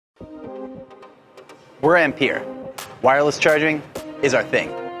We're Ampere. Wireless charging is our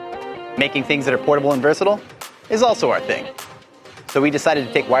thing. Making things that are portable and versatile is also our thing. So we decided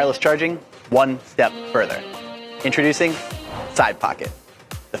to take wireless charging one step further. Introducing Side Pocket,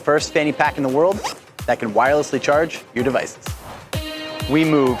 the first fanny pack in the world that can wirelessly charge your devices. We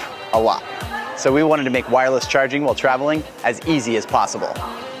move a lot, so we wanted to make wireless charging while traveling as easy as possible.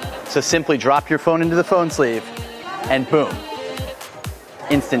 So simply drop your phone into the phone sleeve and boom,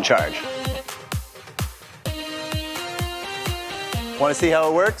 instant charge. Want to see how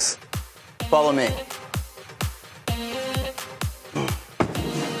it works? Follow me.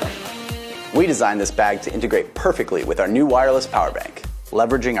 We designed this bag to integrate perfectly with our new wireless power bank.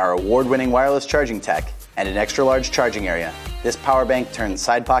 Leveraging our award-winning wireless charging tech and an extra-large charging area, this power bank turns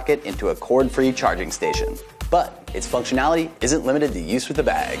Side Pocket into a cord-free charging station. But its functionality isn't limited to use with the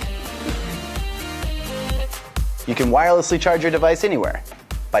bag. You can wirelessly charge your device anywhere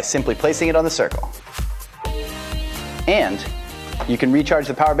by simply placing it on the circle. And you can recharge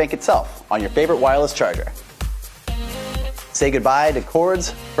the power bank itself on your favorite wireless charger. Say goodbye to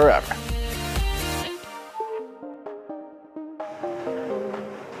cords forever.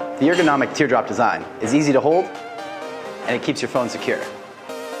 The ergonomic teardrop design is easy to hold, and it keeps your phone secure.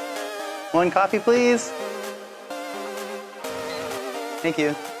 One coffee, please. Thank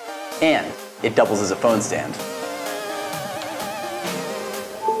you. And it doubles as a phone stand.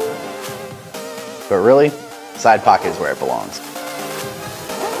 But really, Side Pocket is where it belongs.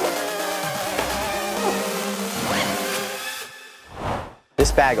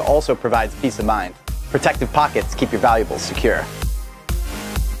 This bag also provides peace of mind. Protective pockets keep your valuables secure.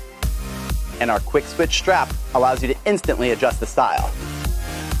 And our quick switch strap allows you to instantly adjust the style,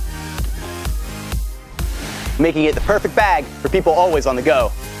 making it the perfect bag for people always on the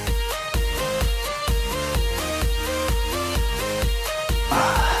go.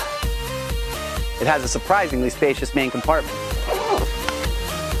 It has a surprisingly spacious main compartment.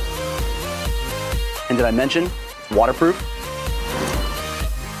 And did I mention it's waterproof?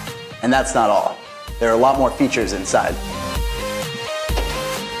 And that's not all. There are a lot more features inside.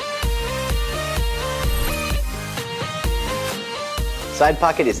 Side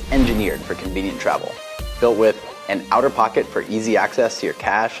Pocket is engineered for convenient travel, built with an outer pocket for easy access to your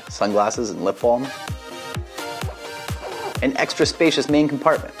cash, sunglasses, and lip balm, an extra spacious main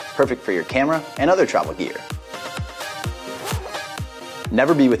compartment, perfect for your camera and other travel gear.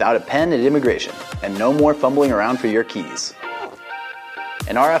 Never be without a pen at immigration, and no more fumbling around for your keys.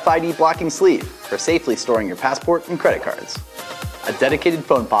 An RFID blocking sleeve for safely storing your passport and credit cards. A dedicated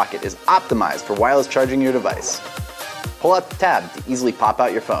phone pocket is optimized for wireless charging your device. Pull out the tab to easily pop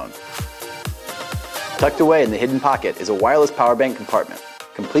out your phone. Tucked away in the hidden pocket is a wireless power bank compartment,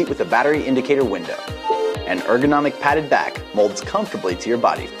 complete with a battery indicator window. An ergonomic padded back molds comfortably to your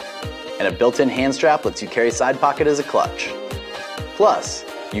body, and a built-in hand strap lets you carry Side Pocket as a clutch. Plus,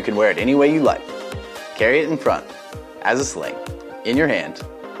 you can wear it any way you like. Carry it in front, as a sling, in your hand,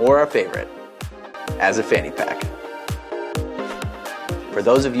 or our favorite, as a fanny pack. For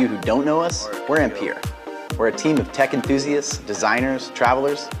those of you who don't know us, we're Ampere. We're a team of tech enthusiasts, designers,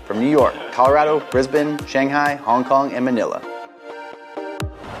 travelers from New York, Colorado, Brisbane, Shanghai, Hong Kong, and Manila.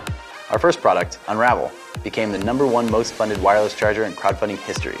 Our first product, Unravel, became the #1 most funded wireless charger in crowdfunding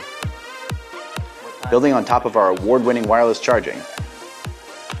history. Building on top of our award-winning wireless charging,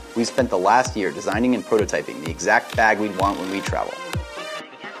 we spent the last year designing and prototyping the exact bag we'd want when we travel.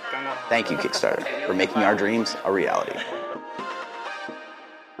 Thank you, Kickstarter, for making our dreams a reality.